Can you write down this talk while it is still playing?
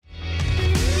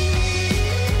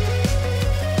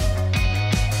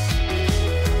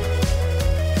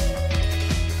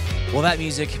Well, that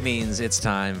music means it's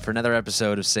time for another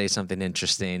episode of Say Something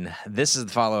Interesting. This is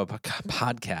the follow-up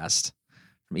podcast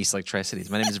from East Lake Tri-Cities.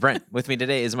 My name is Brent. With me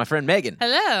today is my friend Megan.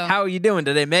 Hello. How are you doing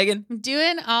today, Megan? I'm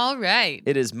doing all right.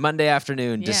 It is Monday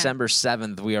afternoon, Yeah. December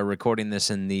 7th. We are recording this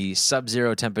in the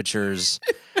sub-zero temperatures.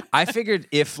 I figured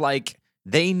if,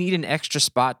 they need an extra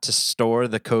spot to store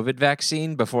the COVID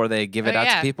vaccine before they give it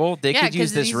out to people, they could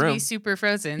use this it needs room. To be super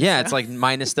frozen. Yeah, so. it's like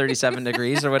minus 37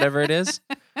 degrees or whatever it is.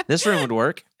 This room would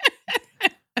work.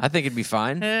 I think it'd be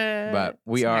fine. But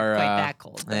we it's not are quite that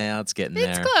cold. but Yeah, it's getting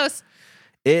It's there. close.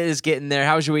 It is getting there.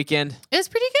 How was your weekend? It was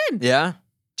pretty good. Yeah.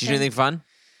 Did you do Yeah. anything fun?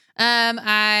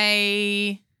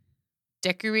 I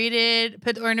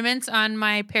put ornaments on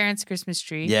my parents' Christmas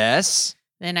tree. Yes.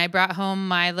 Then I brought home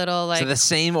my little So the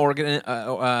same organisms,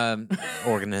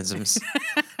 ornaments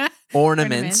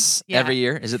Ornaments, yeah. every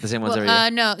year. Is it the same ones every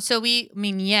year? No. So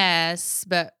yes,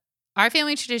 but our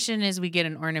family tradition is we get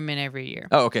an ornament every year.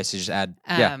 Oh, okay. So you just add.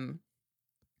 Yeah.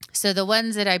 So the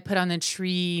ones that I put on the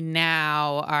tree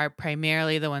now are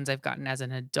primarily the ones I've gotten as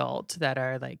an adult that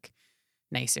are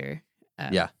nicer.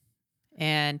 Yeah.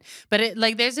 But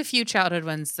there's a few childhood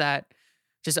ones that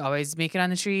just always make it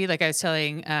on the tree. Like I was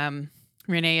telling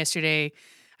Renee yesterday,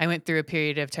 I went through a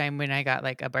period of time when I got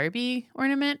a Barbie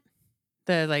ornament,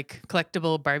 the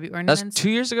collectible Barbie ornaments. That's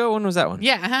 2 years ago. When was that one?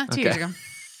 Yeah, 2 years Okay. ago.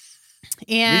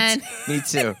 And Me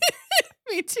too.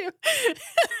 me too.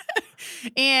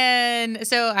 And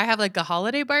so I have a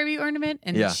holiday Barbie ornament,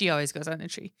 and Yeah. she always goes on the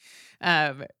tree.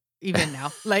 Even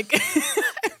now,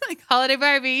 holiday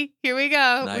Barbie, here we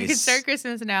go. We can Nice. start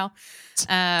Christmas now. It's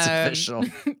official.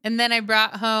 And then I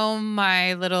brought home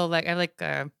my little, I have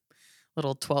a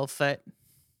little 12-foot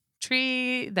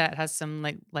tree that has some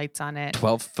lights on it.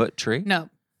 12-foot tree. No,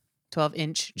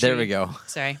 12-inch. There we go.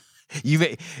 Sorry.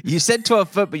 You said 12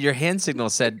 foot, but your hand signal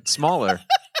said smaller.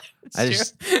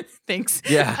 It's true. Thanks.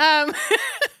 Yeah.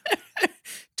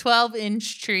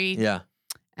 12-inch tree. Yeah.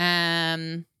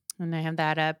 And I have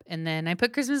that up, and then I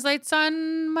put Christmas lights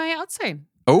on my outside.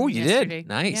 Oh, you Yesterday. did.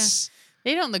 Nice.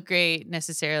 They don't look great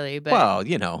necessarily, but Well,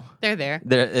 they're there.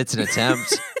 it's an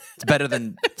attempt. It's better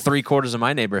than 3/4 of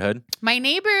my neighborhood. My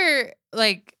neighbor,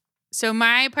 so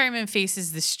my apartment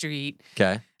faces the street.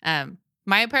 Okay.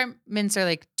 My apartments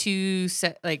are two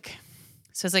set,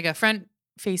 so it's a front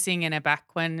facing and a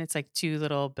back one. It's two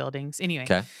little buildings. Anyway.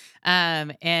 Okay.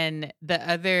 And the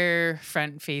other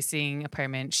front facing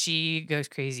apartment, she goes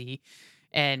crazy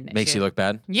and Makes you look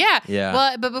bad. Yeah. Yeah.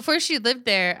 Well, but before she lived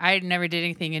there, I never did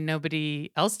anything and nobody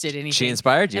else did anything. She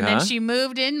inspired you, and huh? then she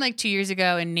moved in 2 years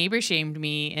ago and neighbor shamed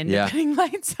me into Yeah. putting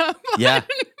lights up. Yeah.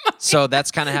 So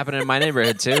that's kind of happened in my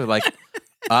neighborhood too.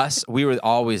 We were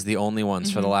always the only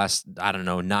ones for the last,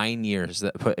 9 years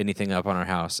that put anything up on our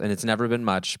house. And it's never been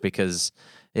much because,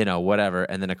 whatever.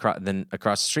 And then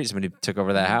across the street, somebody took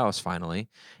over that house finally.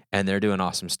 And they're doing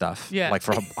awesome stuff. Yeah.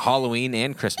 For Halloween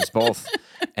and Christmas both.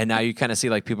 And now you kind of see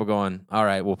people going, all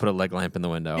right, we'll put a leg lamp in the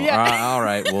window. Yeah. All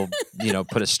right, we'll,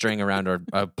 put a string around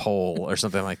a pole or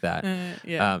something like that.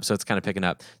 Yeah. So it's kind of picking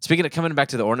up. Speaking of coming back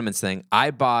to the ornaments thing,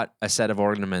 I bought a set of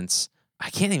ornaments. I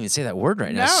can't even say that word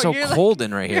right now. It's so you're cold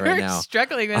in right here right you're now.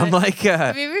 struggling with I'm it.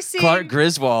 Have you ever seen Clark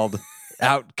Griswold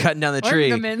out cutting down the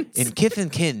tree Ornaments. in Kith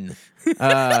and Kin.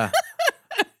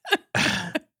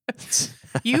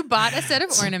 You bought a set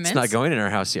of ornaments. It's not going in our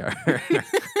house yard.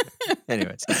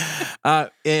 Anyways,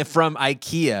 from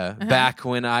IKEA back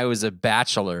when I was a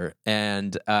bachelor,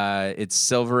 and it's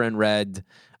silver and red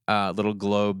little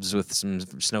globes with some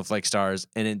snowflake stars,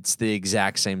 and it's the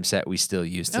exact same set we still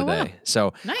use today. Oh, wow.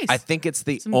 So Nice. I think it's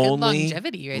the Some good only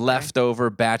longevity right there. leftover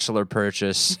bachelor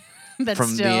purchase That's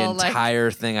from the still,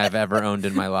 entire thing I've ever owned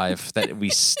in my life that we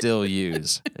still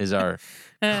use is our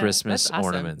Christmas that's awesome.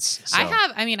 ornaments. So.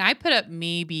 I put up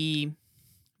maybe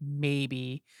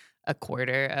a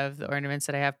quarter of the ornaments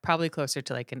that I have, probably closer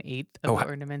to an eighth of the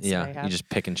ornaments that I have. You just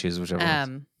pick and choose whichever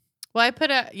ones. Well, I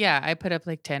put up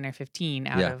 10 or 15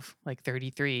 out of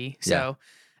 33. So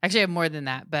actually I have more than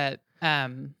that, but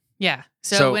yeah.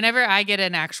 So whenever I get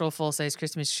an actual full size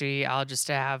Christmas tree, I'll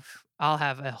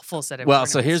have a full set of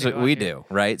ornaments. So here's to what go we on here. do,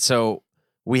 right? So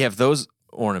we have those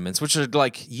ornaments, which are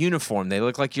uniform. They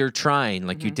look like you're trying,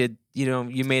 you did,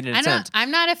 you made an attempt.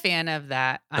 I'm not a fan of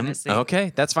that, honestly.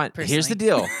 Okay, that's fine. Here's the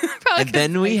personally. deal. Probably And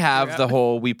then 'cause we I have grew the up.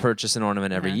 whole we purchase an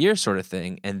ornament every year sort of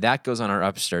thing. And that goes on our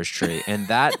upstairs tree. And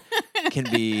that can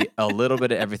be a little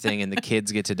bit of everything. And the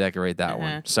kids get to decorate that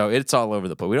one. So it's all over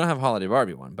the place. We don't have a Holiday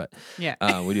Barbie one, but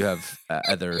we do have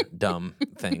other dumb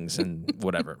things and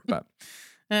whatever. But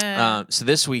so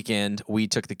this weekend, we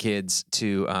took the kids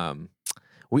to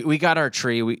we got our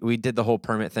tree. We did the whole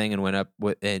permit thing and went up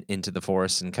into the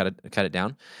forest and cut it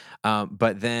down.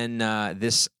 But then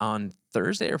this on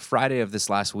Thursday or Friday of this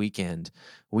last weekend,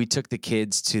 we took the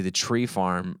kids to the tree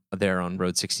farm there on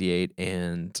Road 68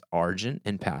 and Argent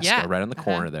in Pasco, right on the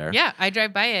corner there. Yeah, I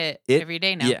drive by it every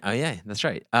day now. Yeah, oh yeah, that's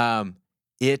right.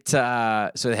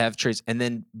 So they have trees, and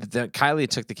then Kylie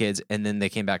took the kids, and then they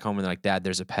came back home and they're like, "Dad,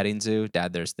 there's a petting zoo.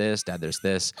 Dad, there's this. Dad, there's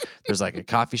this. There's like a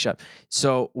coffee shop."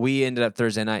 So we ended up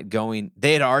Thursday night going.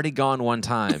 They had already gone one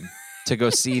time to go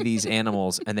see these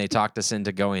animals, and they talked us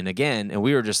into going again. And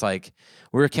we were just like,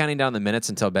 we were counting down the minutes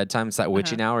until bedtime. It's that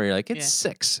witching hour. You're like, it's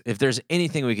 6. If there's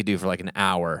anything we could do for like an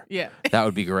hour, that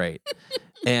would be great.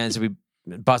 And so we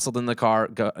bustled in the car,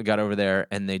 got over there,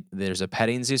 and there's a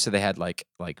petting zoo. So they had like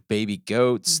baby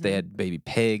goats, they had baby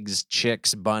pigs,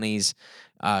 chicks, bunnies.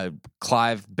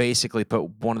 Clive basically put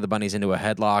one of the bunnies into a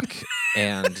headlock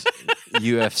and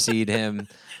UFC'd him.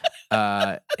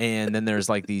 And then there's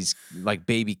like these like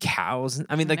baby cows.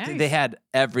 I mean, like they had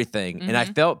everything. And I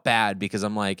felt bad because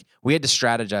I'm like, we had to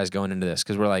strategize going into this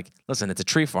because we're like, listen, it's a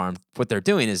tree farm. What they're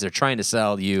doing is they're trying to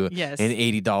sell you an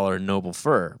 $80 noble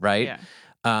fur, right? Yeah.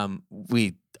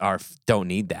 We don't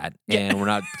need that, and we're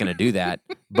not going to do that.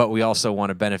 But we also want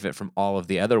to benefit from all of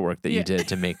the other work that you did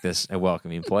to make this a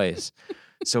welcoming place.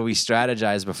 So we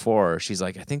strategized before. She's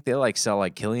like, I think they like sell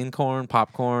like Killian corn,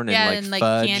 popcorn, and like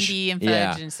fudge. Candy and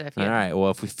fudge and stuff. Yeah. All right. Well,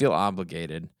 if we feel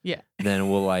obligated, then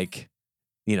we'll like,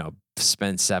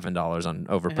 spend $7 on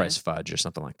overpriced fudge or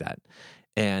something like that.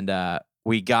 And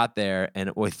we got there,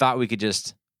 and we thought we could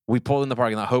just. We pulled in the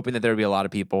parking lot hoping that there would be a lot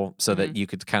of people so that you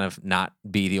could kind of not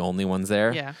be the only ones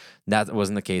there. Yeah. That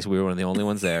wasn't the case. We were one of the only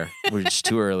ones there. We were just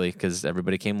too early because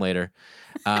everybody came later.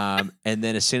 And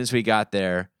then as soon as we got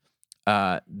there,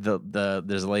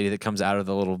 there's a lady that comes out of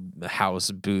the little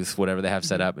house booth, whatever they have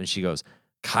set up, and she goes,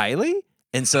 "Kylie?"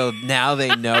 And so now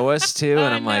they know us too.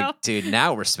 And I'm like, dude,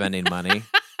 now we're spending money.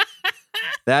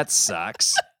 That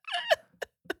sucks.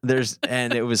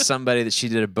 And it was somebody that she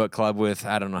did a book club with,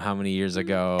 I don't know how many years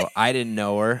ago. I didn't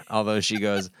know her, although she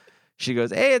goes,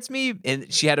 "Hey, it's me."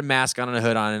 And she had a mask on and a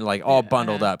hood on and like all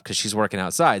bundled up because she's working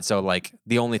outside. So like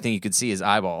the only thing you could see is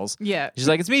eyeballs. Yeah. She's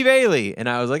like, "It's me, Bailey." And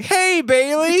I was like, "Hey,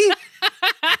 Bailey."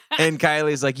 And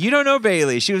Kylie's like, "You don't know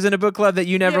Bailey. She was in a book club that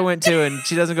you never went to, and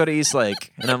she doesn't go to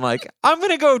Eastlake." And I'm like, "I'm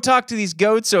going to go talk to these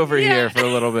goats over here for a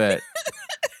little bit."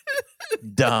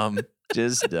 Dumb.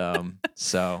 Just dumb.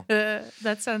 So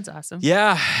that sounds awesome.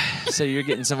 Yeah. So you're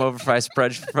getting some overpriced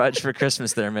fudge for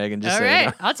Christmas there, Megan. Just all right. You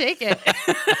know. I'll take it.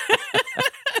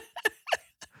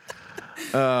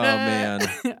 Oh, man.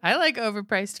 I like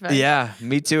overpriced fudge. Yeah,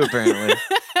 me too, apparently.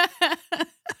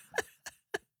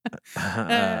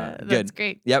 That's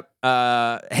great. Yep.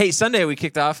 Hey, Sunday we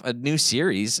kicked off a new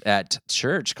series at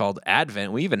church called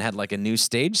Advent. We even had like a new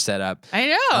stage set up.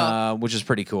 I know. Which is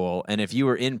pretty cool. And if you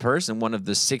were in person, one of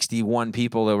the 61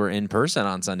 people that were in person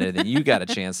on Sunday, then you got a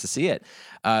chance to see it.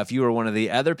 If you were one of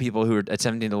the other people who were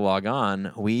attempting to log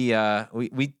on, we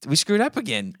screwed up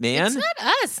again, man. It's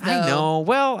not us, though. I know.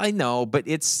 Well, I know, but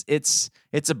it's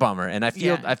a bummer, and I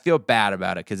feel bad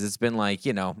about it because it's been like,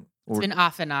 it's been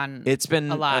off and on. It's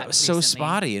been a lot so recently.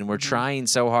 spotty, and we're trying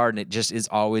so hard, and it just is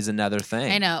always another thing.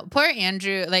 I know. Poor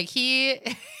Andrew. Like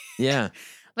yeah.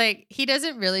 Like he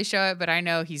doesn't really show it, but I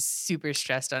know he's super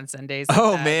stressed on Sundays.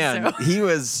 Man, so. He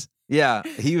was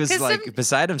like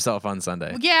beside himself on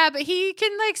Sunday. Yeah, but he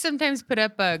can like sometimes put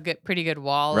up a pretty good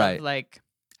wall of like,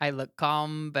 I look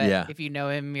calm, but if you know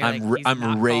him, you're like, he's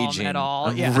not raging calm at all.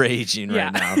 I'm raging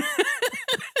right now.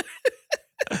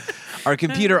 Our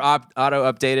computer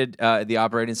auto updated the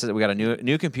operating system. We got a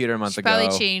new computer a month ago.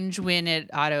 Probably change when it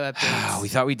auto updates. We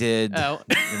thought we did. Oh,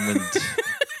 and we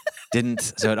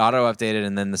didn't. So it auto updated,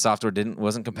 and then the software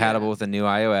wasn't compatible with the new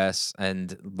iOS,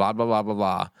 and blah blah blah blah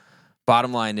blah.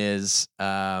 Bottom line is,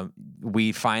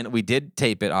 we did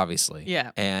tape it, obviously.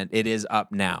 Yeah. And it is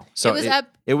up now. So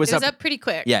it was up pretty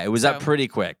quick. Yeah, it was up pretty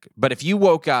quick. But if you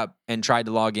woke up and tried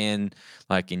to log in,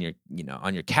 like in your,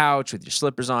 on your couch with your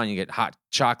slippers on, you get hot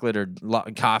chocolate or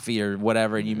coffee or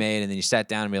whatever you made, and then you sat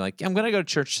down and be like, I'm going to go to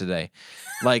church today.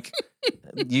 Like,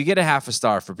 you get a half a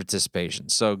star for participation.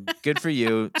 So good for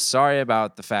you. Sorry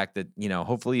about the fact that,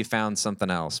 hopefully you found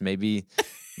something else. Maybe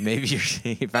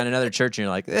you find another church and you're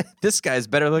like, this guy's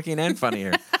better looking and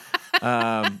funnier.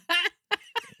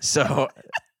 So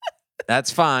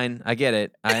that's fine. I get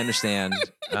it. I understand.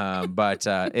 But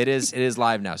it is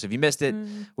live now. So if you missed it,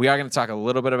 we are going to talk a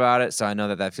little bit about it. So I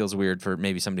know that feels weird for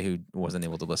maybe somebody who wasn't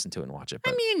able to listen to it and watch it.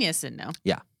 But I mean, yes and no.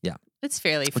 Yeah. It's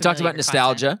fairly. We talked about familiar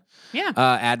nostalgia. Yeah.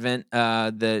 Advent,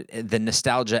 the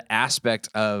nostalgia aspect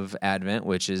of Advent,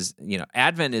 which is,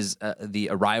 Advent is the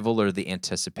arrival or the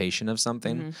anticipation of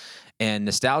something. Mhm. And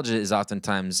nostalgia is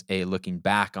oftentimes a looking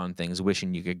back on things,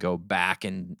 wishing you could go back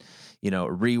and,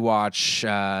 rewatch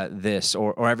this,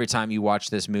 or every time you watch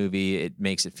this movie, it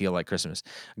makes it feel like Christmas.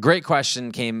 Great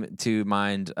question came to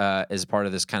mind as part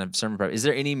of this kind of sermon prep. Is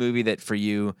there any movie that for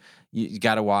you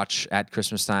got to watch at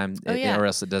Christmas time, Oh, yeah. or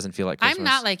else it doesn't feel like Christmas? I'm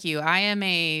not like you. I am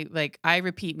I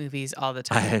repeat movies all the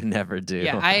time. I never do.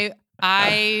 Yeah,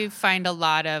 I find a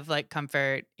lot of like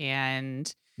comfort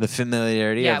and the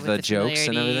familiarity of with the jokes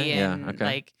and everything. and, Yeah.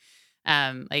 Okay.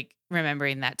 like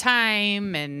remembering that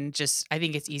time, and just I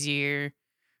think it's easier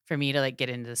for me to like get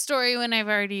into the story when I've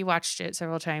already watched it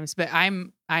several times. But I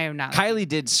am not. Kylie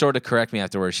did sort of correct me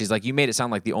afterwards. She's like, "You made it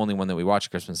sound like the only one that we watch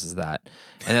at Christmas is that,"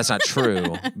 and that's not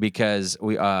true because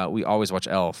we always watch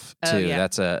Elf too. Oh, yeah.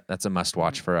 That's a must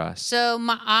watch for us. So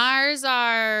ours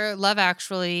are Love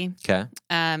Actually, Okay.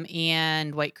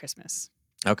 and White Christmas.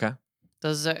 Okay.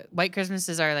 Those are White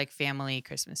Christmases are like family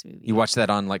Christmas movies. You watch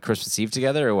that on like Christmas Eve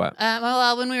together or what?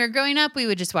 Well, when we were growing up, we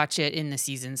would just watch it in the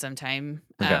season sometime.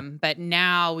 Okay. But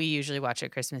now we usually watch it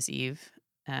Christmas Eve.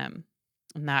 And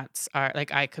that's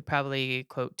I could probably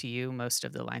quote to you most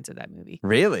of the lines of that movie.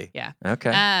 Really? Yeah.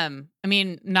 Okay. I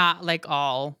mean, not like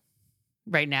all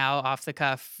right now off the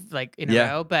cuff, like in a Yeah.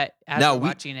 row, but as No, we're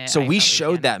watching it. So I we probably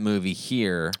showed can. that movie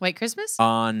here White Christmas?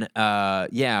 on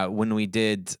when we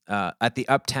did at the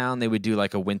Uptown, they would do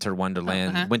like a winter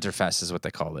wonderland. Uh-huh. Winterfest is what they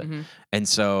called it. Mhm. And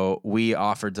so we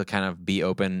offered to kind of be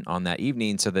open on that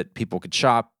evening so that people could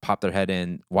shop, pop their head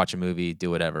in, watch a movie,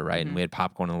 do whatever, right? Mhm. And we had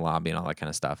popcorn in the lobby and all that kind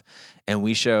of stuff. And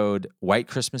we showed White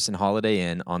Christmas and Holiday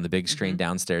Inn on the big screen Mhm.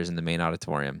 downstairs in the main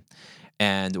auditorium.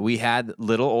 And we had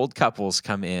little old couples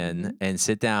come in Mhm. and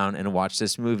sit down and watch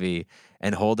this movie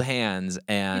and hold hands,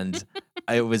 and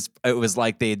it was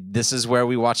like this is where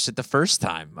we watched it the first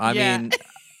time. I Yeah.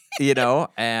 mean,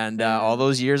 and all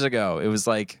those years ago, it was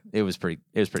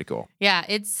pretty cool. Yeah,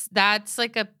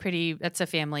 that's a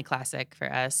family classic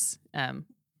for us.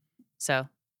 So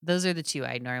those are the two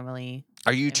I normally.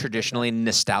 Are you would go traditionally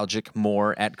nostalgic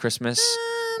more at Christmas?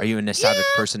 Are you a nostalgic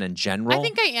person in general? I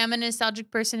think I am a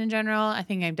nostalgic person in general. I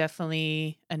think I'm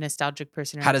definitely a nostalgic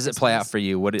person. How around does it play out Christmas. for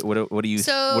you? What do you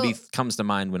So- comes to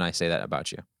mind when I say that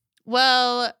about you?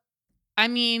 Well, I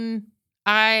mean,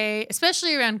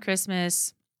 especially around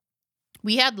Christmas,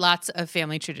 we had lots of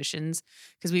family traditions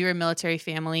because we were a military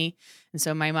family. And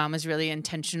so my mom was really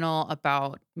intentional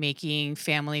about making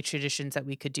family traditions that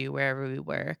we could do wherever we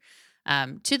were.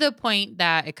 To the point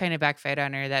that it kind of backfired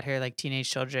on her that her like teenage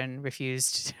children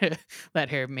refused to let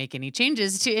her make any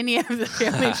changes to any of the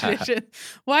family traditions.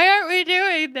 Why aren't we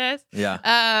doing this?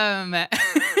 Yeah.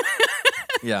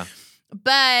 Yeah.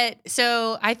 But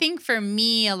so I think for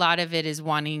me, a lot of it is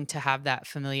wanting to have that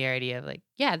familiarity of like,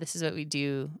 yeah, this is what we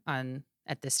do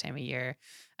at this time of year.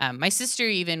 My sister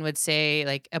even would say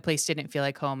like a place didn't feel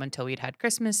like home until we'd had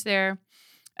Christmas there.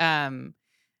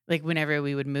 Like whenever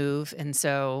we would move. And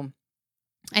so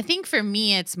I think for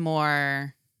me, it's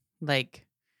more like,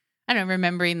 I don't know,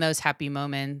 remembering those happy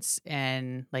moments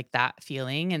and like that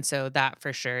feeling. And so that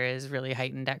for sure is really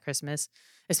heightened at Christmas,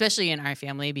 especially in our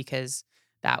family, because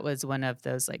that was one of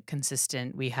those like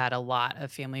consistent, we had a lot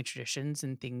of family traditions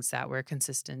and things that were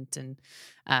consistent and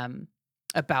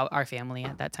about our family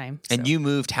at that time. And So. you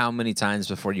moved how many times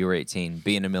before you were 18,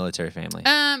 being a military family?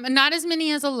 Not as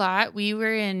many as a lot.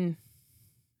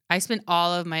 I spent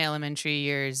all of my elementary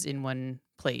years in one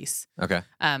place. Okay.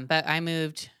 But I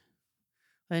moved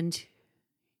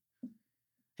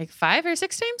like 5 or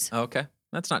 6 times. Okay.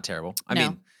 That's not terrible. I No.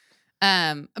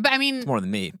 mean, But I mean, it's more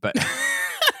than me, but not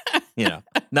as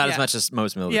Yeah. much as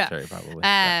most military probably.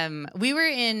 we were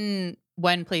in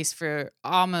one place for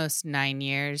almost 9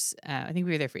 years. I think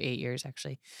we were there for 8 years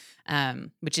actually,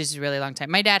 which is a really long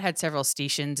time. My dad had several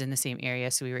stations in the same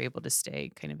area, so we were able to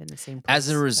stay kind of in the same place. As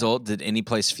a result, did any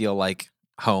place feel like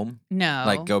home? No.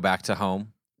 Like go back to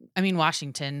home? I mean,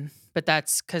 Washington, but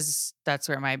that's because that's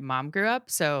where my mom grew up.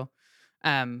 So,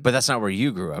 But that's not where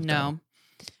you grew up. no.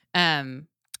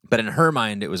 But in her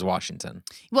mind, it was Washington.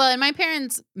 Well, and my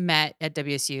parents met at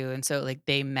WSU, and so like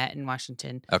they met in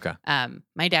Washington. Okay.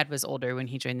 My dad was older when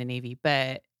he joined the Navy,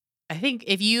 but I think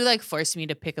if you like forced me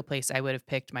to pick a place, I would have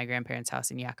picked my grandparents'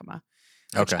 house in Yakima.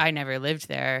 Which Okay. I never lived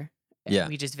there. Yeah.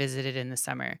 We just visited in the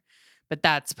summer. But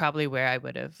that's probably where I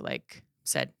would have like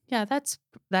said, yeah, that's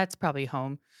probably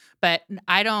home. But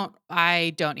I don't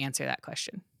answer that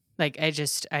question. Like I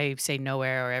say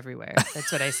nowhere or everywhere.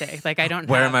 That's what I say. Like I don't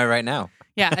Where am I right now?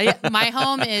 Yeah, my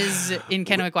home is in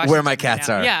Kennewick, Washington. Where my right cats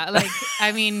now. are. Yeah, like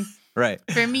I mean, Right.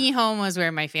 For me, home was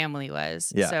where my family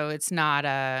was. Yeah. So it's not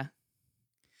I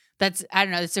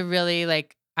don't know. It's a really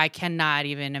like, I cannot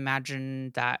even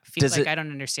imagine that. Does Like, it I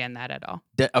don't understand that at all.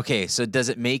 okay, so does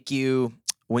it make you,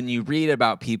 when you read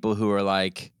about people who are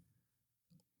like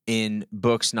in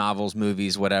books, novels,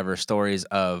 movies, whatever, stories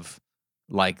of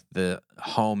like the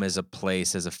home as a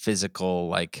place, as a physical,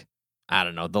 like, I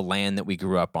don't know, the land that we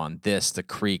grew up on, this, the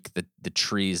creek, the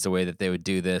trees, the way that they would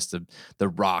do this, the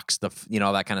rocks,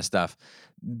 all that kind of stuff.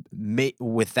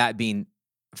 With that being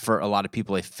for a lot of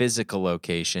people a physical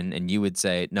location, and you would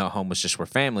say no, home was just where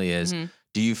family is. Mhm.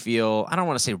 Do you feel, I don't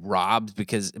want to say robbed,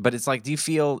 but it's like, do you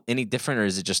feel any different, or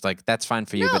is it just like that's fine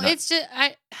for you? No, But not, it's just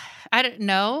I don't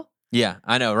know. yeah,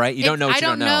 I know, right? You don't know what I you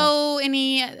don't don't know. know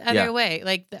any other Yeah. way.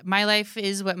 Like my life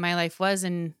is what my life was,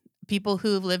 and people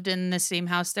who've lived in the same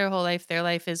house their whole life, their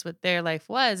life is what their life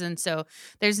was, and so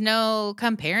there's no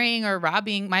comparing or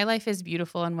robbing. My life is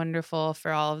beautiful and wonderful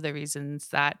for all of the reasons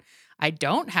that I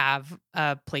don't have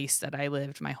a place that I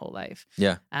lived my whole life.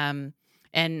 Yeah. And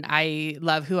I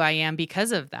love who I am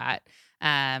because of that.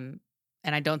 And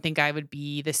I don't think I would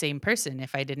be the same person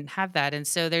if I didn't have that. And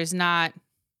so there's not.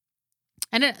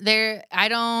 I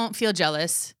don't feel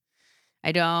jealous.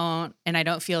 I don't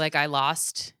feel like I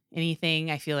lost anything.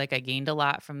 I feel like I gained a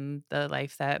lot from the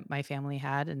life that my family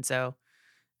had. And so,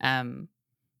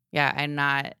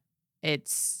 yeah,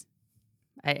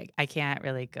 I can't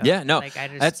really go. Yeah, no, Like I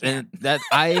just that's can't. and that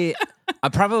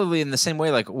I'm probably in the same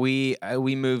way. Like we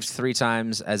moved 3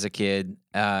 times as a kid,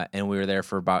 and we were there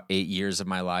for about 8 years of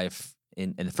my life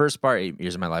in the first part, 8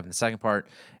 years of my life in the second part,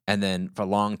 and then for a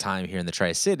long time here in the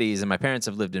Tri-Cities. And my parents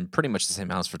have lived in pretty much the same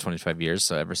house for 25 years.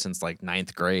 So ever since like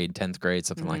 9th grade, 10th grade,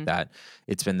 something like Mhm. that,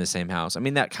 it's been the same house. I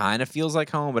mean, that kind of feels like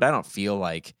home, but I don't feel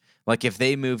like if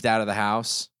they moved out of the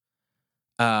house,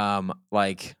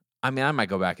 like, I mean, I might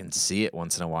go back and see it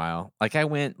once in a while. Like I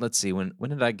went, let's see, when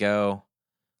did I go?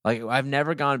 Like I've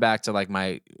never gone back to like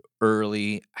my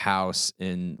early house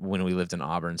in when we lived in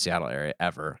Auburn, Seattle area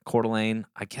ever. Coeur d'Alene,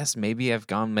 I guess maybe I've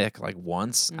gone back like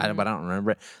once, Mhm. but I don't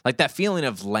remember it. Like that feeling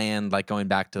of land, like going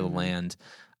back to the Mhm. land.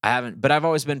 I haven't, but I've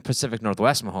always been Pacific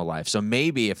Northwest my whole life. So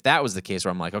maybe if that was the case,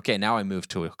 where I'm like, okay, now I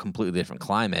moved to a completely different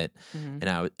climate,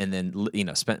 Mhm. and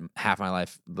then spent half my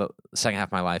life, the second half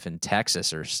of my life in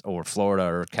Texas or Florida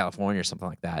or California or something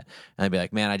like that, and I'd be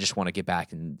like, man, I just want to get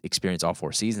back and experience all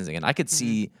 4 seasons again. I could Mhm.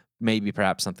 see maybe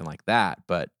perhaps something like that,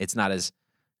 but it's not as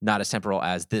temporal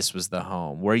as this was the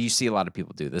home, where you see a lot of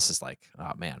people do. This is like,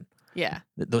 oh man, Yeah.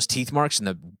 those teeth marks in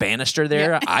the banister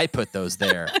there, Yeah. I put those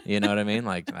there. You know what I mean?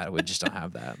 Like we just don't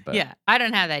have that. But Yeah. I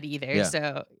don't have that either. Yeah.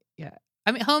 So yeah.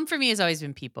 I mean, home for me has always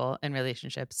been people and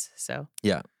relationships. So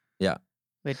yeah.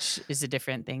 which is a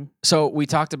different thing. So we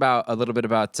talked about a little bit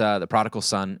about the prodigal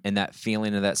son and that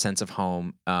feeling of that sense of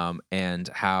home, and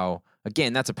how,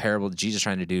 again, that's a parable that Jesus is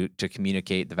trying to do to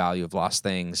communicate the value of lost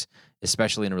things,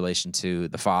 especially in relation to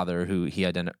the father who he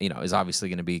is obviously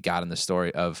going to be God in the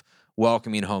story of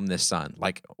welcoming home this son,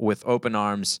 like with open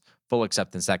arms, full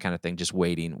acceptance, that kind of thing, just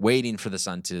waiting for the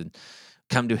son to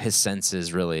come to his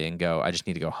senses really and go, I just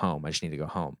need to go home. I just need to go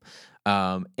home.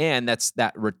 And that's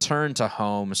that return to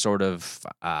home sort of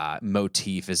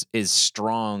motif is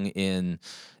strong in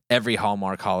every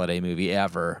Hallmark holiday movie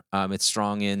ever. It's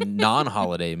strong in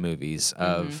non-holiday movies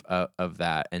of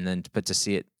that, and then to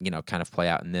see it, kind of play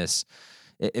out in this,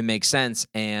 it makes sense.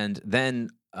 And then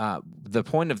the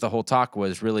point of the whole talk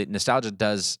was really nostalgia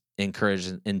does encourage,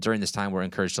 and during this time we're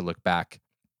encouraged to look back.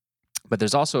 But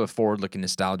there's also a forward-looking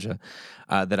nostalgia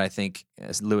that I think,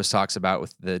 as Lewis talks about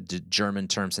with the German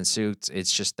term Sehnsucht,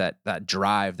 it's just that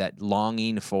drive, that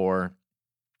longing for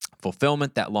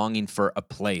fulfillment, that longing for a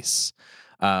place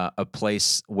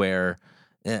where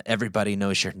everybody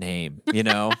knows your name,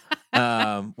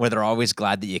 where they're always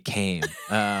glad that you came.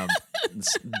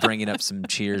 Bringing up some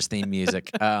Cheers theme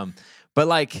music. But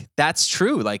like, that's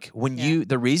true. Like when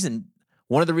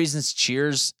one of the reasons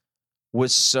Cheers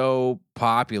was so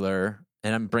popular,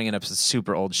 and I'm bringing up a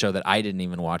super old show that I didn't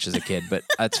even watch as a kid, but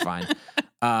that's fine,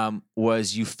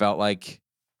 was you felt like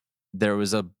there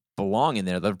was a belonging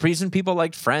there. The reason people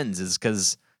liked Friends is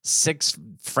because 6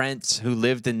 friends who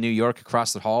lived in New York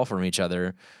across the hall from each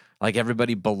other, like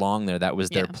everybody belonged there. That was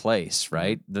their place,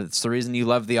 right? That's the reason you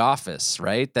love The Office,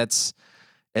 right? That's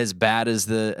as bad as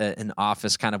an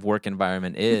office kind of work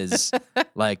environment is.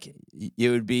 Like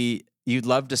you'd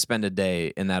love to spend a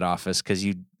day in that office because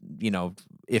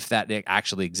if that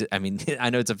actually exists. I mean, I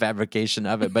know it's a fabrication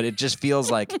of it, but it just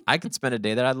feels like I could spend a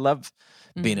day there. I'd love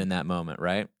being in that moment,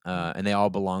 right? And they all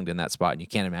belonged in that spot, and you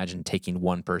can't imagine taking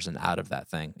one person out of that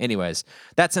thing. Anyways,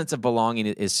 that sense of belonging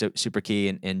is super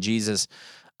key, and Jesus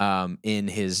in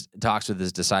his talks with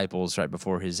his disciples right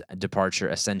before his departure,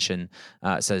 ascension,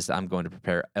 says that I'm going to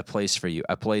prepare a place for you,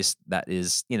 a place that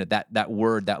is, that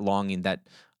word, that longing, that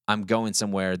I'm going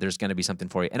somewhere, there's going to be something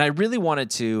for you. And I really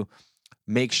wanted to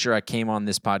make sure I came on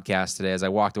this podcast today as I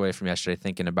walked away from yesterday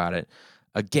thinking about it.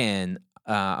 Again,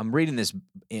 I'm reading this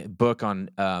book on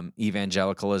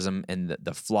evangelicalism and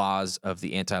the flaws of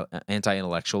the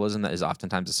anti-intellectualism that is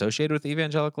oftentimes associated with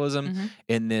evangelicalism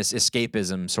in this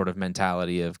escapism sort of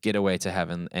mentality of get away to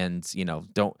heaven and,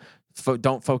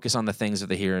 don't focus on the things of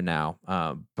the here and now,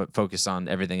 but focus on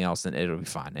everything else and it'll be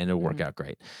fine and it'll work out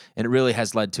great. And it really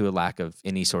has led to a lack of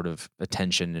any sort of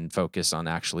attention and focus on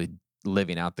actually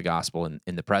living out the gospel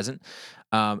in the present.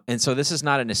 And so this is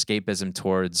not an escapism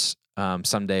towards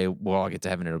someday we'll all get to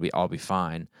heaven, it'll all be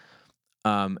fine.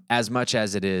 As much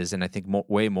as it is, and I think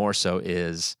way more so,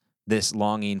 is this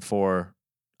longing for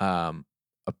a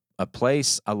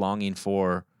place, a longing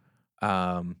for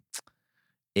a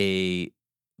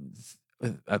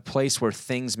place where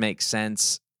things make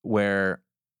sense, where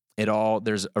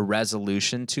there's a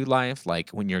resolution to life. Like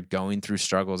when you're going through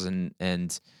struggles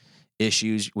and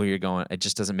issues where you're going,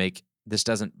 this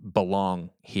doesn't belong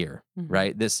here,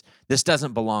 right? This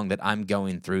doesn't belong that I'm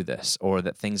going through this or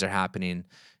that things are happening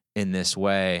in this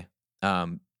way.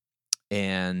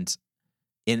 And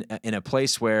in a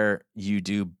place where you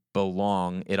do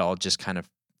belong, it all just kind of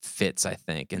fits, I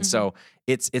think. And so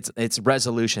it's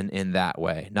resolution in that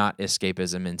way, not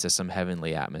escapism into some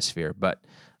heavenly atmosphere, but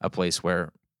a place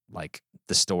where like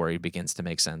the story begins to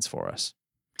make sense for us.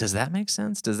 Does that make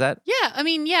sense? Does that? Yeah. I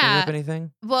mean, bring yeah. up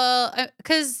anything? Well,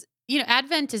 because,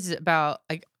 Advent is about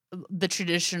like the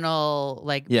traditional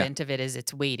bent of it is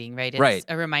it's waiting, right? It's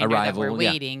a reminder arrival, that we're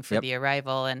waiting for the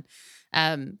arrival.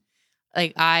 And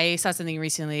I saw something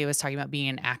recently, it was talking about being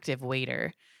an active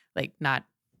waiter, like not,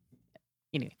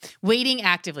 anyway, waiting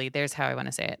actively. There's how I want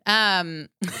to say it.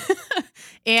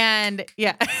 And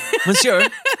yeah. Monsieur,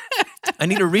 I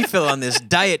need a refill on this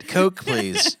Diet Coke,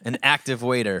 please. An active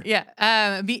waiter.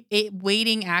 Yeah.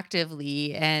 Waiting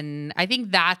actively. And I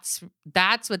think that's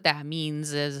what that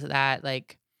means, is that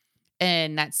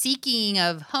and that seeking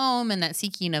of home and that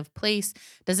seeking of place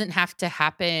doesn't have to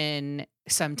happen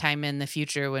sometime in the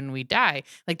future when we die.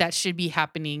 Like that should be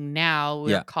happening now.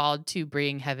 We're called to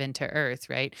bring heaven to earth,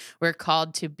 right? We're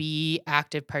called to be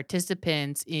active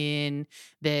participants in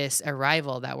this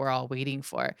arrival that we're all waiting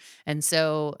for. And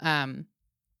so,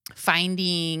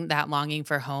 finding that longing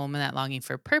for home and that longing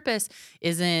for purpose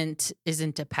isn't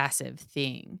a passive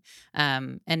thing.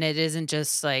 And it isn't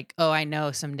just like, oh, I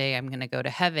know someday I'm going to go to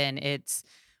heaven. It's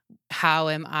how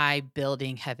am I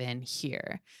building heaven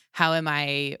here? How am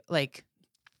I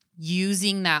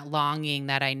using that longing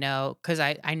that I know, because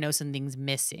I know something's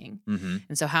missing.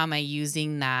 And so how am I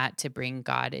using that to bring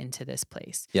God into this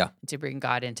place? Yeah. To bring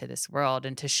God into this world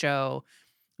and to show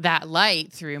that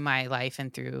light through my life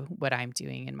and through what I'm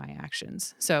doing in my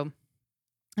actions. So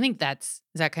I think is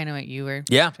that kind of what you were?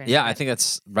 Yeah. I think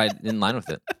that's right in line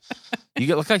with it.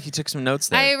 You look like you took some notes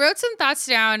there. I wrote some thoughts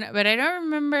down, but I don't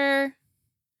remember.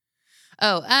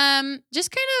 Oh, just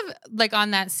kind of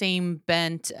on that same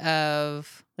bent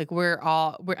of I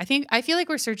feel like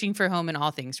we're searching for home in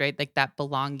all things, right? Like that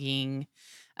belonging,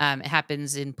 it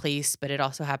happens in place, but it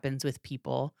also happens with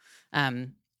people,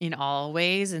 in all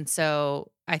ways. And so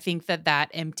I think that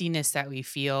emptiness that we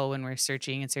feel when we're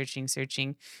searching and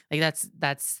searching, that's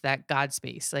that God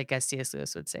space, like as C.S.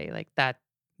 Lewis would say, like that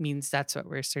means that's what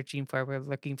we're searching for. We're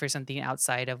looking for something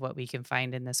outside of what we can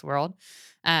find in this world.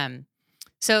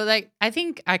 So I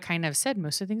think I kind of said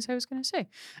most of the things I was going to say.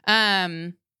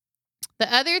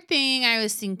 The other thing I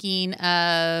was thinking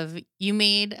of, you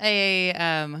made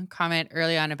a comment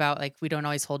early on about we don't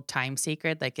always hold time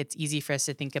sacred. Like it's easy for us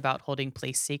to think about holding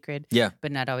place sacred,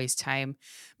 but not always time.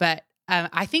 But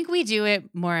I think we do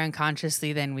it more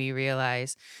unconsciously than we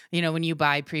realize. When you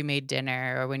buy pre-made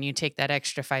dinner, or when you take that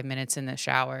extra 5 minutes in the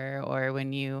shower, or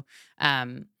when you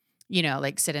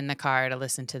sit in the car to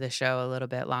listen to the show a little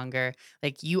bit longer,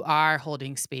 you are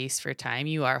holding space for time.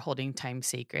 You are holding time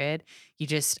sacred.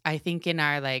 I think in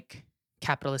our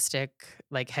capitalistic,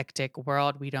 hectic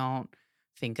world, we don't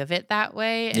think of it that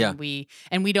way. And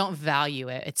we don't value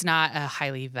it. It's not a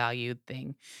highly valued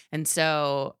thing. And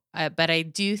so, but I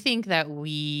do think that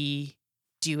we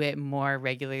do it more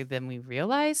regularly than we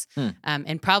realize,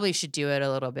 and probably should do it a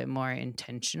little bit more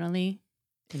intentionally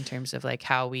in terms of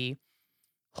how we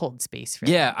hold space for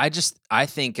them. I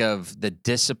think of the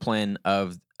discipline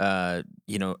of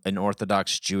an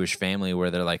Orthodox Jewish family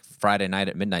where they're Friday night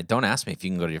at midnight, don't ask me if you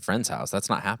can go to your friend's house. That's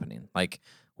not happening.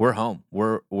 We're home.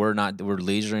 We're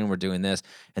leisuring, we're doing this,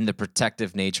 and the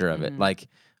protective nature of it.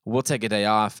 we'll take a day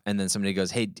off, and then somebody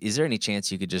goes, "Hey, is there any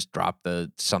chance you could just drop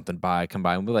something by, come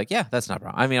by?" And we're like, "Yeah, that's not a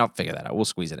problem. I mean, I'll figure that out. We'll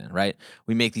squeeze it in, right?"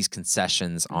 We make these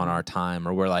concessions on our time,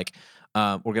 or we're like,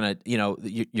 we're gonna,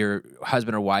 your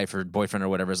husband or wife or boyfriend or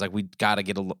whatever is like, we gotta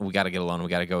get alone. We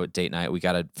gotta go date night. We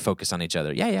gotta focus on each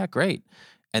other. Yeah, great.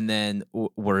 And then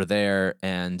we're there,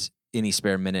 and any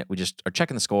spare minute, we just are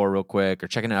checking the score real quick, or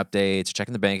checking the updates, or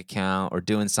checking the bank account, or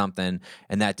doing something.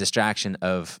 And that distraction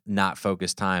of not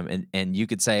focused time, and you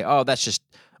could say, "Oh, that's just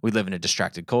we live in a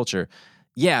distracted culture."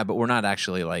 Yeah, but we're not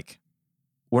actually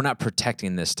we're not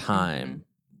protecting this time.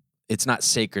 It's not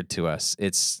sacred to us.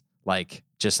 It's like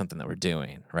just something that we're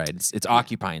doing, right? It's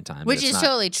occupying time, which but it's is not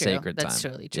totally true. Sacred That's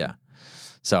time. totally true. Yeah.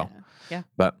 So, yeah.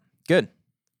 But good,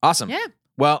 awesome. Yeah.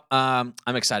 Well, I'm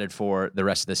excited for the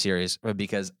rest of the series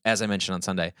because, as I mentioned on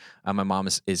Sunday, my mom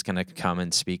is going to come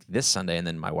and speak this Sunday, and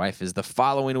then my wife is the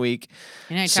following week.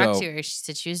 And I talked to her. She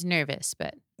said she was nervous,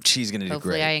 but she's going to do great.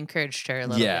 Hopefully, I encouraged her a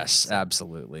little bit. Yes,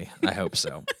 absolutely. I hope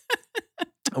so.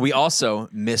 We also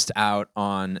missed out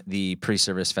on the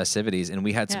pre-service festivities, and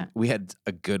we had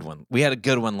a good one. We had a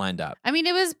good one lined up. I mean,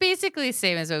 it was basically the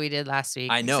same as what we did last week.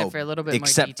 I know, except for a little bit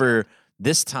except more detail. for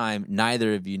this time,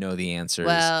 neither of you know the answers.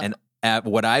 Well, and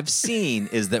what I've seen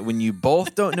is that when you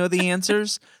both don't know the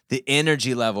answers, the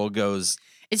energy level goes.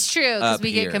 It's true because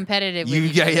we get competitive.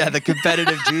 The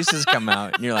competitive juices come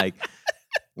out, and you're like,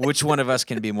 which one of us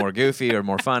can be more goofy or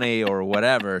more funny or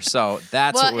whatever? So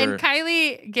that's what we're. And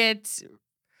Kylie gets.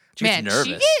 She gets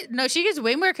nervous. She gets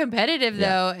way more competitive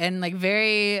though, and like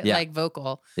very like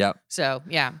vocal. Yep. So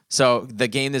yeah. So the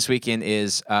game this weekend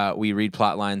is we read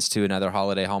plot lines to another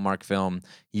holiday Hallmark film.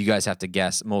 You guys have to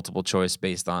guess multiple choice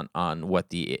based on what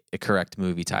the correct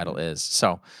movie title is.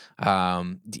 So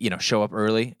show up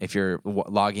early if you're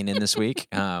logging in this week.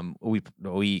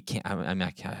 We can't.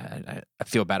 I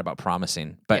feel bad about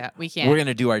promising, but we can't. We're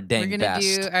gonna do our best. We're gonna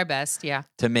do our best. Yeah.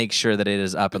 To make sure that it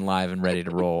is up and live and ready to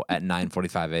roll at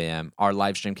 9:45 a.m. Our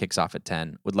live stream kicks off at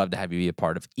 10. Would love to have you be a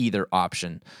part of either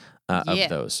option of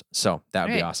those. So that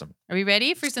would be awesome. Are we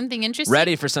ready for something interesting?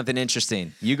 Ready for something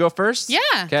interesting. You go first? Yeah,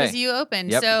 because you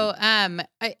opened. Yep. So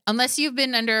unless you've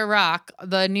been under a rock,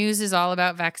 the news is all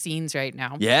about vaccines right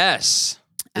now. Yes.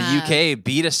 The UK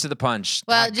beat us to the punch.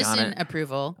 Well, just in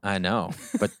approval. I know.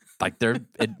 But like they're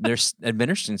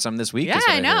administering some this week. Yeah,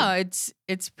 I know.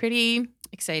 It's pretty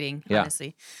exciting,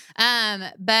 honestly.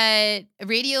 But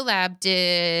Radiolab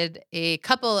did a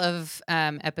couple of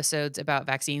episodes about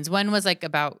vaccines. One was like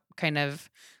about kind of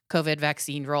COVID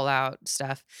vaccine rollout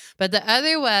stuff. But the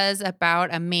other was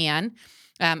about a man,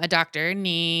 a doctor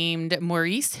named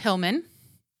Maurice Hillman.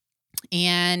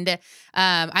 And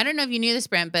I don't know if you knew this,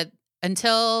 Brent, but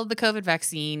until the COVID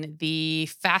vaccine, the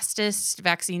fastest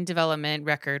vaccine development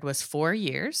record was 4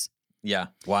 years. Yeah,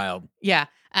 wild. Yeah.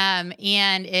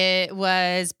 And it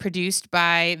was produced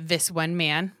by this one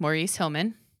man, Maurice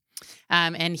Hillman.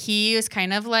 And he was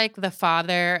kind of like the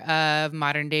father of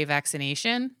modern day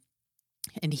vaccination.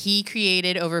 And he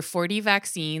created over 40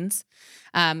 vaccines.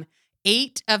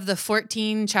 8 of the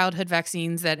 14 childhood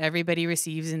vaccines that everybody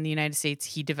receives in the United States,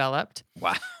 he developed.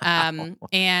 Wow.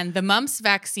 And the mumps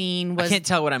vaccine was. I can't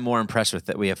tell what I'm more impressed with,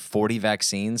 that we have 40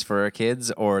 vaccines for our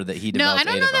kids or that he developed.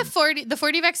 No, I don't know that the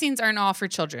 40 vaccines aren't all for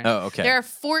children. Oh, okay. There are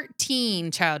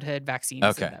 14 childhood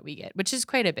vaccines that we get, which is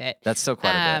quite a bit. That's still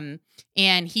quite a bit.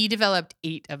 And he developed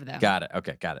 8 of them. Got it.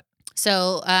 Okay, got it.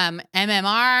 So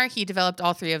MMR, he developed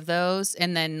all 3 of those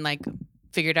and then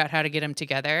figured out how to get them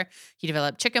together. He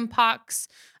developed chicken pox.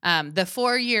 The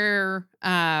 4-year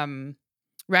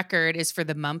record is for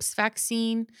the mumps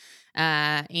vaccine.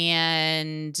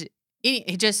 And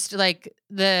it just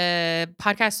the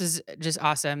podcast was just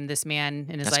awesome. This man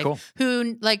in his life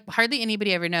who hardly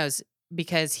anybody ever knows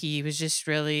because he was just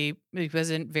he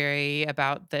wasn't very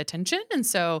about the attention. And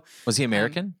so. Was he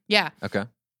American? Yeah. Okay.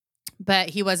 But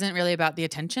he wasn't really about the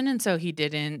attention. And so he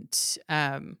didn't,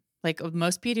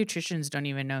 most pediatricians don't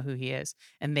even know who he is.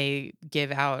 And they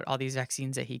give out all these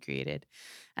vaccines that he created.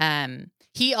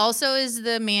 He also is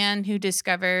the man who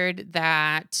discovered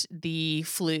that the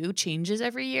flu changes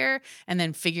every year and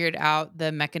then figured out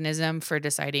the mechanism for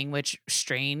deciding which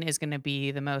strain is going to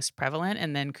be the most prevalent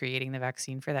and then creating the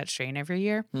vaccine for that strain every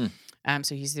year.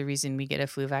 So he's the reason we get a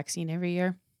flu vaccine every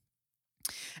year.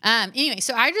 Anyway,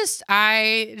 so I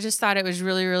just thought it was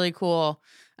really, really cool.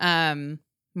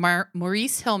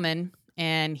 Maurice Hillman,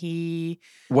 and he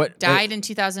died in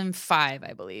 2005,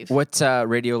 I believe. What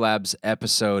Radiolab's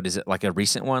episode is it? Like a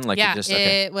recent one?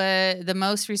 It was the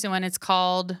most recent one. It's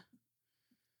called.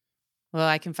 Well,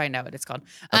 I can find out what it's called.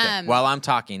 Okay. While I'm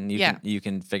talking, you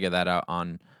can figure that out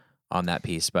on that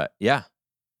piece. But yeah.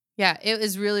 Yeah, it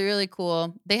was really, really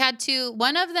cool. They had two.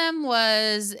 One of them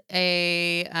was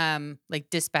a like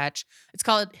dispatch.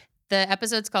 The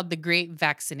episode's called The Great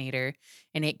Vaccinator,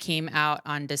 and it came out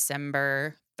on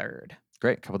December 3rd.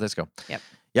 Great, a couple days ago. Yep.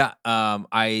 Yeah,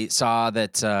 I saw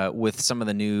that with some of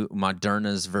the new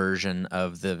Moderna's version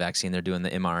of the vaccine, they're doing the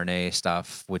mRNA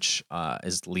stuff, which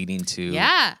is leading to Yeah.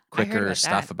 I heard quicker about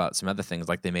stuff that. about some other things.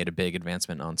 Like they made a big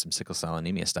advancement on some sickle cell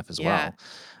anemia stuff as Yeah.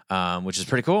 well, which is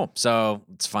pretty cool. So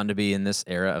it's fun to be in this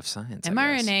era of science. I guess.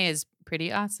 mRNA is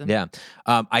pretty awesome. Yeah.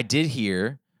 I did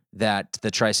hear that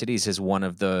the Tri-Cities is one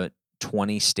of the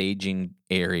 20 staging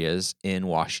areas in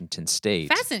Washington State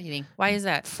Fascinating. Why is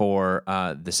that? for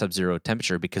the sub-zero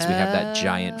temperature because we have that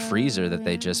giant freezer that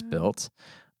they just yeah. built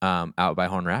out by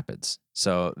Horn Rapids.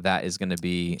 So that is going to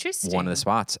be one of the Interesting.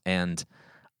 spots. And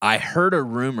I heard a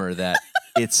rumor that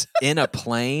it's in a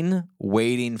plane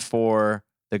waiting for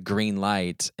the green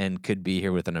light and could be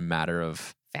here within a matter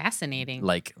of Fascinating.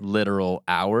 like literal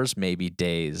hours, maybe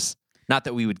days. Not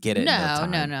that we would get it in no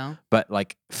time, No. but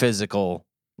like physical,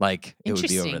 like it would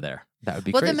be over Interesting. there. That would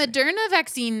be Well, crazy. the Moderna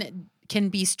vaccine can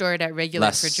be stored at regular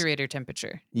Less- refrigerator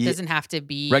temperature. It Ye- doesn't have to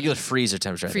be Regular freezer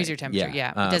temperature. I freezer think. temperature.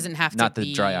 Yeah. It doesn't have to not be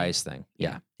the dry ice thing.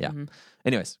 Yeah. Mhm.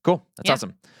 Anyways, cool. That's Yeah.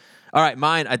 awesome. All right,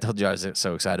 mine. I told you I was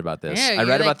so excited about this. Yeah, I you're, read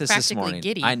like, about this practically morning.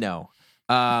 giddy. I know.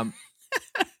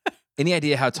 Any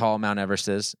idea how tall Mount Everest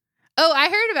is? Oh, I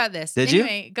heard about this. Did you?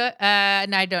 Anyway, go.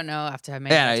 No, I don't know off the top of my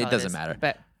head. Yeah, how it tall doesn't is, matter.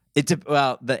 But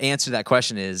Well, the answer to that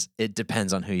question is it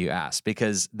depends on who you ask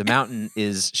because the mountain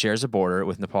shares a border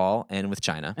with Nepal and with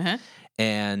China. Uh-huh.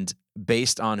 And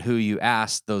based on who you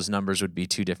ask, those numbers would be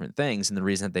two different things. And the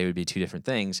reason that they would be two different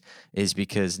things is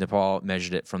because Nepal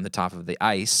measured it from the top of the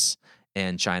ice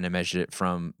and China measured it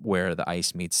from where the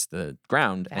ice meets the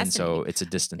ground. And so Fascinating. it's a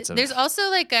distance of there's also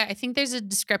I think there's a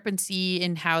discrepancy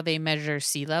in how they measure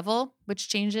sea level, which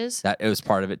changes. that. It was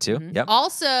part of it too. Mhm. Yep.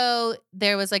 Also,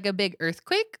 there was like a big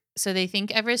earthquake. So they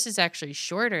think Everest is actually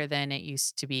shorter than it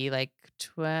used to be like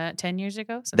 10 years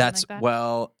ago. Something That's like that.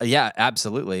 well, yeah,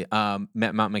 absolutely.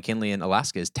 Mount McKinley in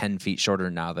Alaska is 10 feet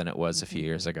shorter now than it was a few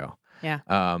years ago. Yeah.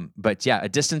 But yeah, a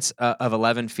distance of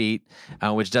 11 feet,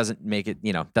 which doesn't make it,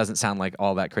 doesn't sound like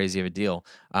all that crazy of a deal.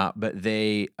 But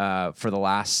they, for the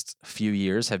last few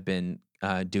years, have been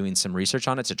doing some research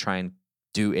on it to try and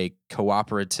do a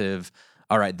cooperative.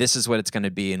 All right, this is what it's going to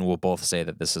be, and we'll both say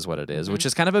that this is what it is, which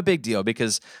is kind of a big deal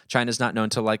because China's not known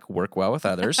to like work well with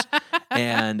others,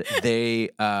 and they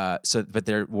but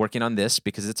they're working on this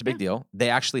because it's a big deal. They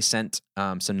actually sent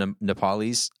some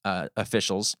Nepalese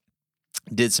officials.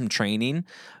 Did some training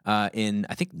in,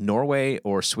 I think, Norway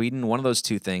or Sweden, one of those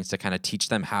two things to kind of teach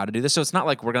them how to do this. So it's not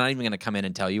like we're not even going to come in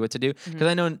and tell you what to do because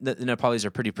I know the Nepalese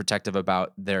are pretty protective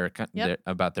about their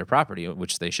property,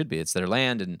 which they should be. It's their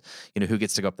land, and who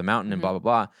gets to go up the mountain and blah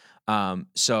blah blah.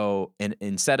 So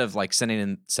instead of like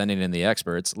sending in the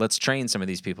experts, let's train some of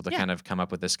these people to kind of come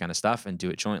up with this kind of stuff and do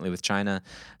it jointly with China.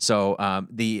 So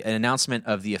the announcement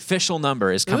of the official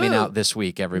number is coming out this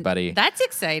week, everybody. That's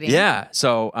exciting. Yeah.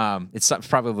 So it's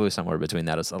probably somewhere between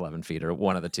that as 11 feet or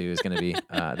one of the two is going to be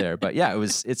there. But yeah,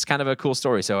 it's kind of a cool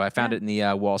story. So I found it in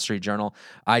the Wall Street Journal.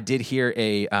 I did hear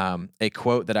a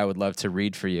quote that I would love to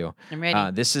read for you. I'm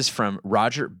ready. This is from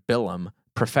Roger Billam,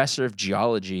 professor of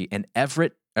geology and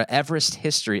Everest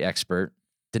history expert.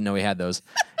 Didn't know he had those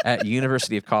at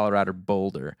University of Colorado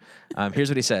Boulder. Here's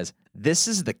what he says. This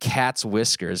is the cat's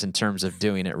whiskers in terms of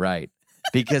doing it right.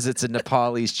 Because it's a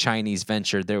Nepalese-Chinese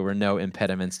venture, there were no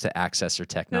impediments to access or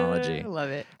technology. I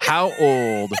love it. How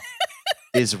old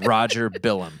is Roger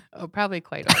Billam? Oh, probably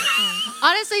quite old.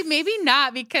 Honestly, maybe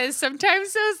not because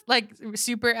sometimes those like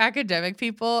super academic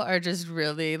people are just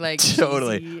really like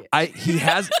Totally. cheesy. He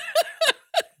has...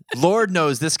 Lord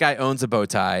knows this guy owns a bow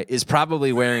tie, is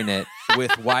probably wearing it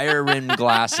with wire-rimmed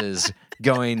glasses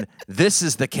going, this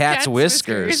is the cat's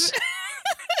whiskers.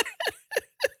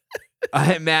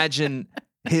 I imagine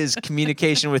his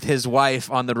communication with his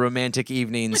wife on the romantic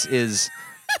evenings is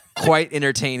quite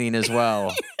entertaining as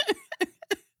well.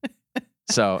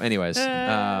 So anyways,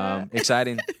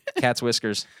 exciting. Cat's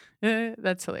whiskers.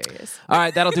 That's hilarious. All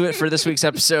right, that'll do it for this week's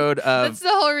episode of... That's the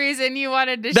whole reason you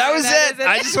wanted to That share was that, it. isn't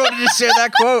I just wanted to share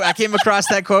that quote. I came across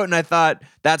that quote and I thought,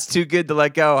 that's too good to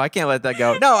let go. I can't let that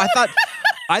go. No,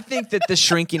 I think that the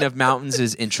shrinking of mountains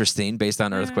is interesting based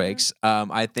on earthquakes.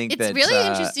 I think It's really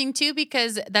interesting too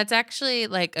because that's actually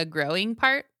like a growing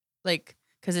part, like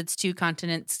because it's two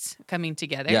continents coming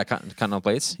together. Yeah, continental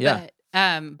plates. Yeah.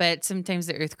 But sometimes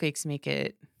the earthquakes make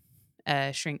it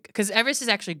shrink because Everest is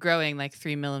actually growing like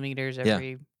 3 millimeters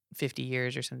every 50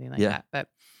 years or something like that. But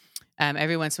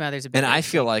every once in a while there's a big And I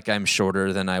feel like I'm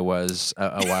shorter than I was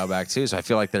a while back too. So I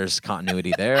feel like there's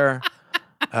continuity there.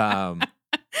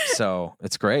 So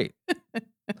it's great.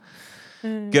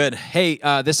 Good. Hey,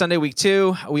 this Sunday, week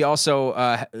 2, we also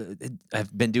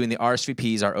have been doing the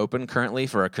RSVPs are open currently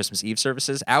for our Christmas Eve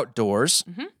services outdoors.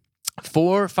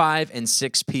 4, 5, and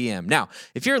 6 p.m. Now,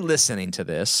 if you're listening to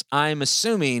this, I'm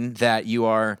assuming that you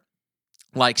are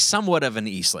like somewhat of an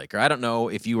Eastlaker. I don't know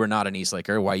if you were not an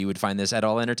Eastlaker, why you would find this at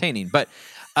all entertaining. But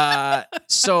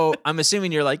so I'm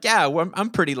assuming you're like, yeah, well, I'm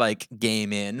pretty like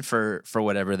game in for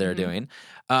whatever they're doing.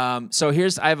 So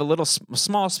I have a little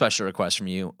small special request from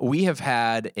you. We have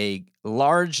had a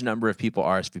large number of people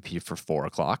RSVP for 4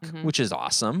 o'clock, which is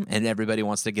awesome. And everybody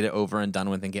wants to get it over and done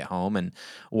with and get home and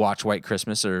watch White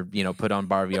Christmas or, put on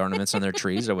Barbie ornaments on their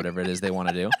trees or whatever it is they want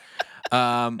to do.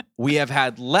 We have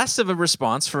had less of a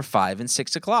response for 5 and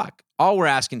 6 o'clock. All we're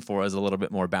asking for is a little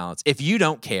bit more balance. If you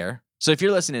don't care, so if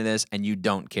you're listening to this and you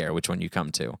don't care which one you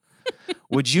come to,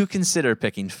 would you consider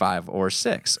picking 5 or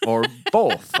 6 or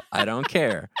both? I don't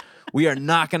care. We are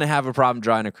not going to have a problem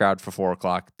drawing a crowd for 4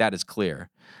 o'clock. That is clear.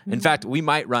 In fact, we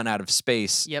might run out of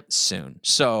space soon.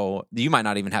 So you might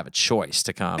not even have a choice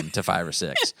to come to 5 or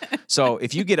 6. So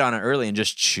if you get on it early and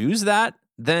just choose that,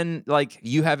 then like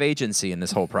you have agency in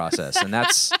this whole process, and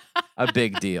that's a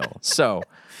big deal. So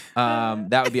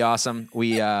that would be awesome.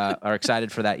 We are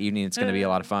excited for that evening. It's going to be a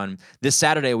lot of fun. This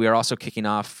Saturday, we are also kicking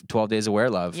off 12 Days of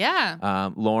Wear Love. Yeah.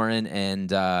 Lauren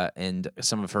and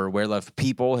some of her Wear Love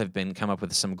people have come up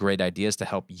with some great ideas to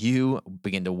help you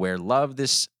begin to wear love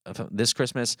this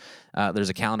Christmas. There's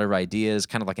a calendar of ideas,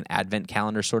 kind of like an advent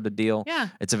calendar sort of deal. Yeah.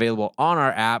 It's available on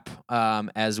our app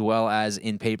as well as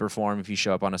in paper form. If you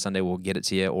show up on a Sunday, we'll get it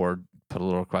to you, or put a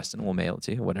little request and we'll mail it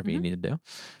to you, whatever you need to do.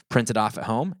 Print it off at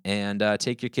home and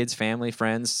take your kids, family,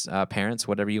 friends, parents,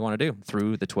 whatever you want to do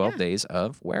through the 12 days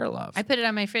of Wear Love. I put it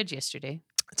on my fridge yesterday.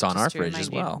 It's on our fridge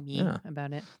as well. Yeah,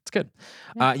 about it. It's good.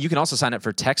 Yeah. You can also sign up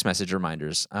for text message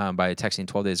reminders by texting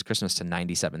 12 Days of Christmas to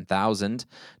 97,000.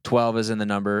 12 is in the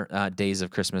number, days of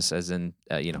Christmas as in,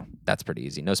 that's pretty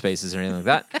easy. No spaces or anything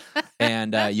like that.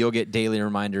 And you'll get daily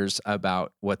reminders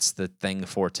about what's the thing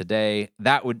for today.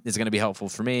 That is going to be helpful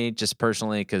for me just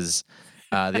personally because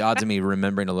the odds of me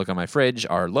remembering to look on my fridge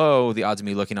are low. The odds of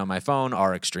me looking on my phone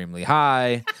are extremely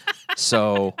high.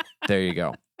 So there you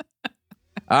go.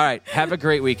 All right. Have a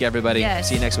great week, everybody. Yes.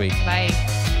 See you next week.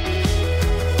 Bye.